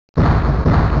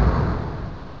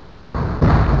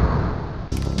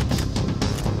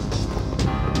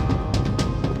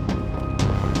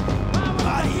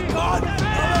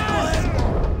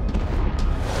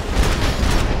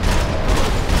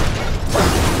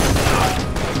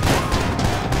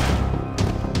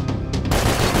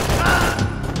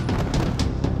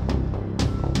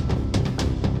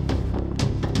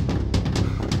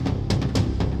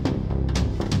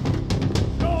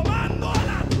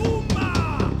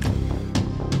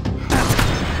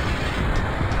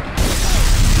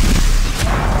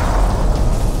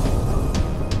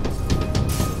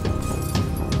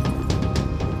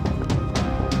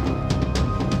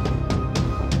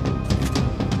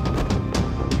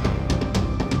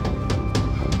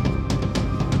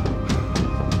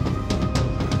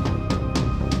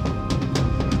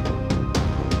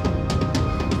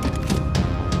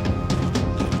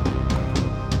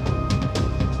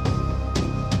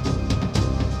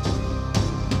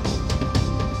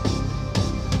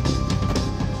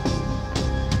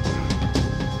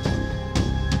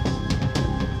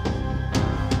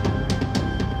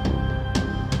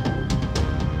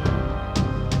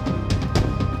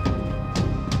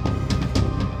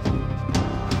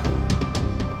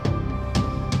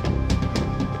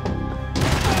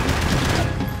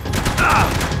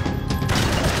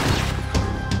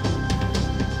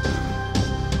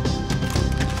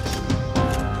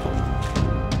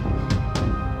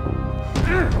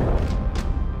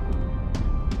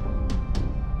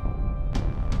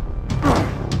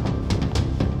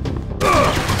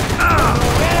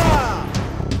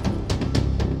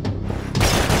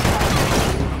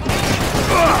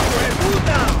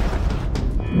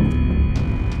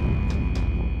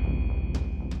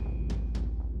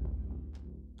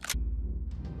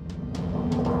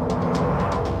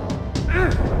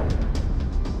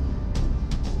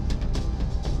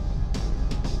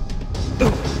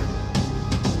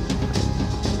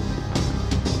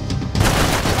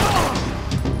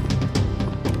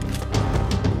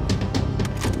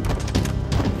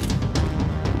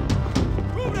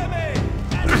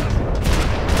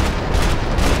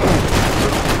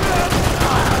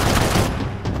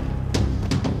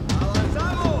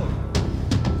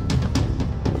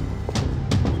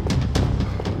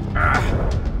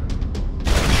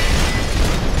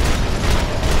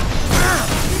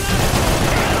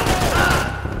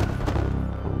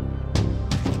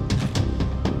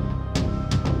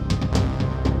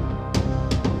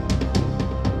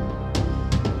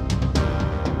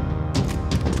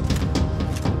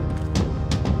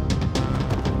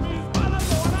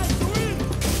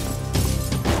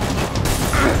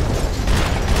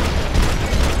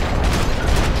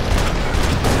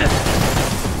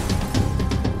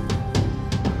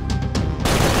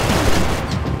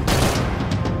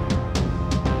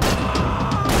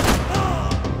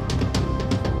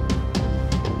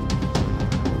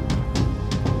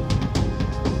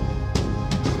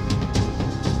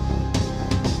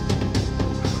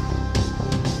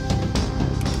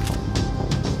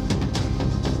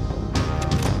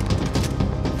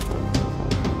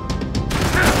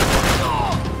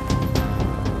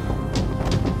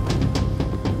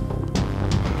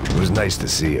Nice to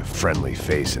see a friendly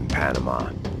face in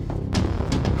Panama.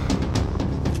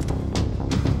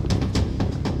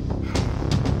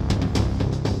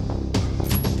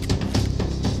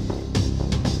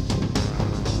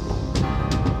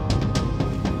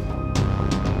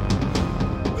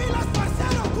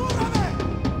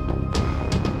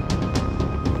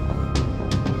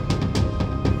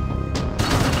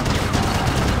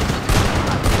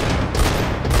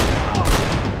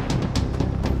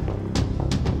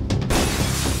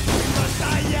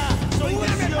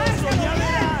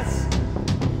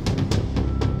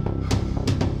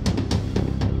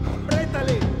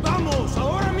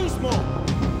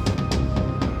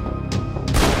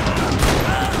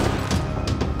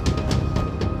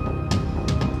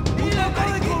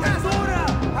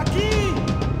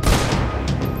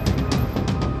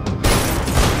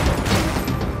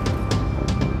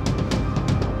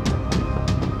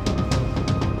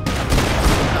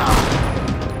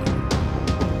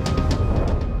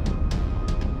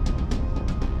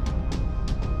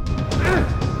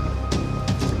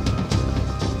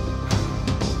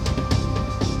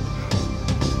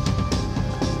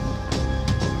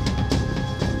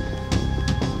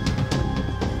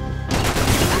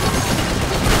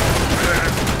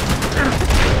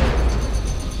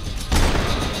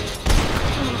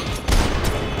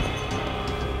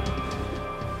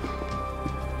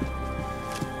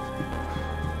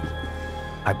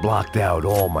 I blocked out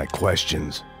all my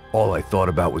questions. All I thought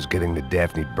about was getting to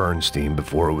Daphne Bernstein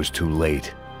before it was too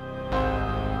late.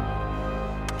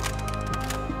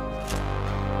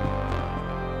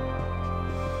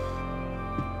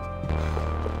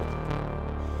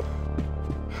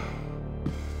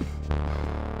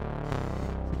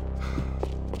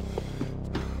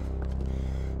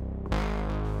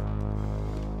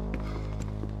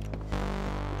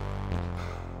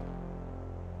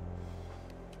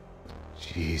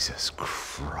 Jesus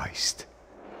Christ.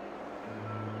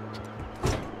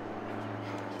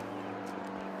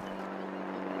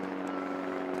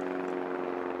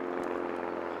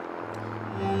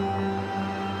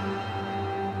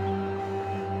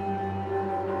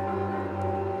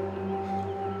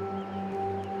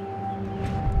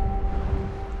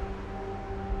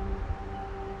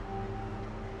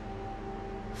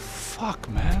 Fuck,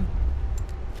 man.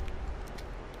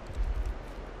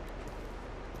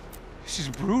 This is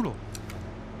brutal.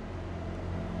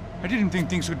 I didn't think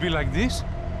things would be like this.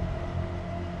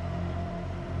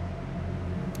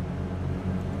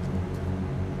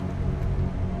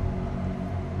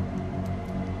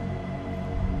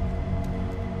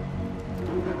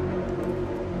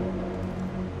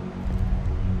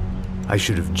 I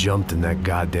should have jumped in that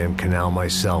goddamn canal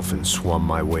myself and swum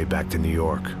my way back to New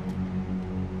York.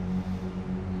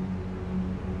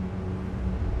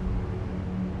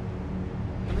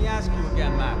 Let me ask you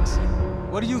again, Max.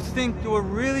 What do you think you were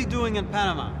really doing in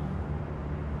Panama?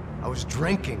 I was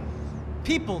drinking.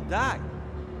 People died.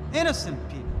 Innocent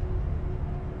people.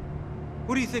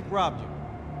 Who do you think robbed you?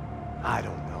 I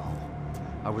don't know.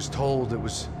 I was told it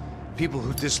was people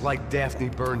who disliked Daphne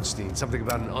Bernstein, something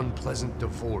about an unpleasant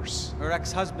divorce. Her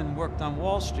ex-husband worked on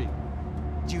Wall Street.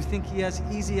 Do you think he has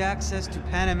easy access to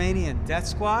Panamanian death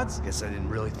squads? Guess I didn't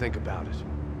really think about it.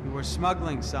 You were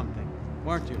smuggling something,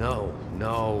 weren't you? No.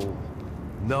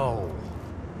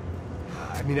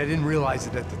 I mean, I didn't realize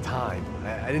it at the time.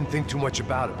 I didn't think too much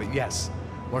about it, but yes,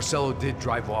 Marcelo did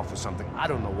drive off with something. I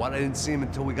don't know what. I didn't see him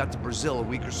until we got to Brazil a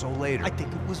week or so later. I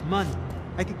think it was money.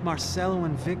 I think Marcelo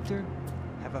and Victor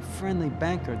have a friendly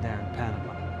banker there in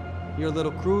Panama. Your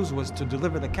little cruise was to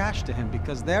deliver the cash to him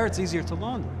because there it's easier to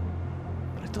launder.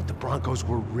 But I thought the Broncos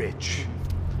were rich.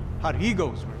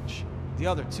 Rodrigo's rich. The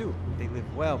other two, they live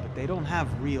well, but they don't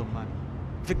have real money.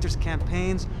 Victor's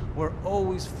campaigns were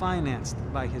always financed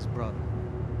by his brother.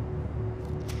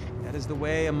 That is the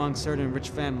way among certain rich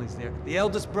families there. The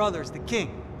eldest brother is the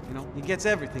king. You know, he gets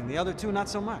everything. The other two, not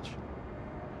so much.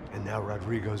 And now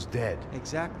Rodrigo's dead.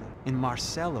 Exactly. And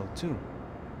Marcelo, too.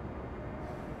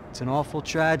 It's an awful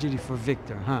tragedy for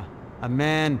Victor, huh? A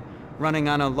man running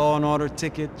on a law and order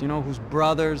ticket, you know, whose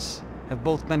brothers have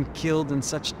both been killed in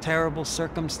such terrible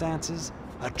circumstances.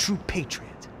 A true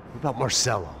patriot. What about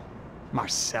Marcelo?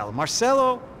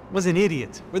 Marcelo was an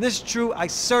idiot. Were this true, I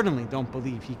certainly don't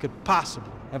believe he could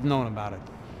possibly have known about it.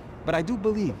 But I do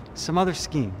believe some other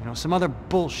scheme, you know, some other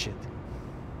bullshit.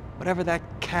 Whatever that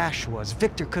cash was,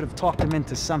 Victor could have talked him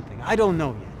into something. I don't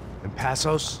know yet. And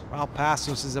Passos? Well,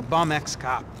 Passos is a bum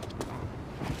ex-cop.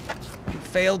 He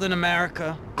failed in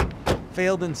America,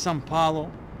 failed in Sao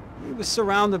Paulo. He was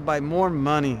surrounded by more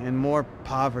money and more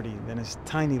poverty than his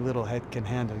tiny little head can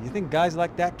handle. You think guys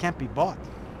like that can't be bought?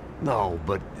 No,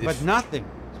 but if... But nothing.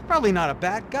 Probably not a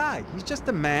bad guy. He's just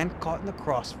a man caught in the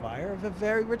crossfire of a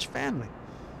very rich family.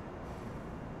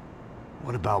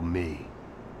 What about me?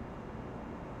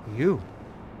 You.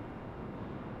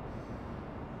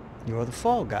 You're the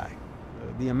fall guy.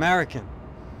 The American.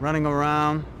 Running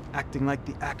around, acting like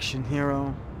the action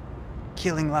hero.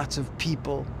 Killing lots of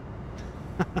people.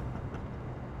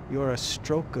 You're a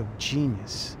stroke of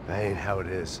genius. That ain't how it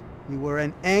is. You were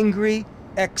an angry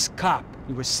ex-cop.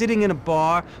 You were sitting in a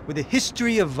bar with a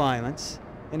history of violence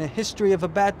and a history of a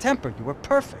bad temper. You were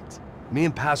perfect. Me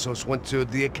and Passos went to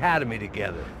the academy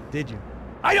together. Did you?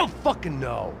 I don't fucking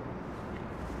know.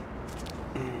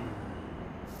 Okay,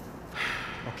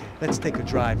 let's take a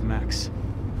drive, Max.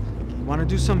 You want to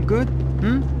do some good?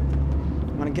 You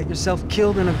want to get yourself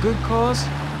killed in a good cause?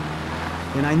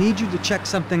 Then I need you to check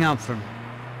something out for me.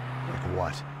 Like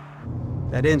what?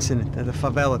 That incident at the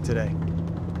favela today.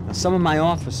 Now, some of my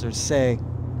officers say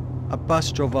a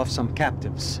bus drove off some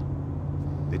captives.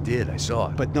 They did, I saw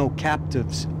it. But no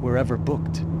captives were ever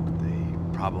booked. They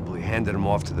probably handed them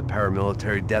off to the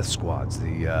paramilitary death squads,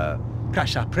 the,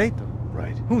 Caixa Preto?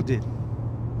 Right. Who did?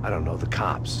 I don't know, the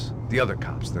cops. The other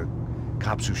cops, the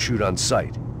cops who shoot on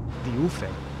sight. The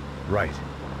UFE. Right.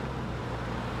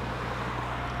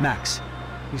 Max,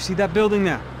 you see that building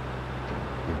there?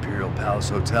 Imperial Palace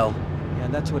Hotel? Yeah,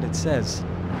 that's what it says.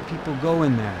 People go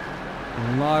in there,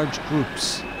 in large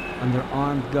groups, under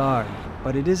armed guard.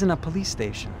 But it isn't a police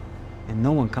station, and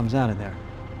no one comes out of there.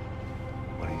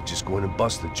 Why don't you just go in and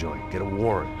bust the joint, get a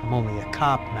warrant? I'm only a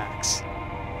cop, Max.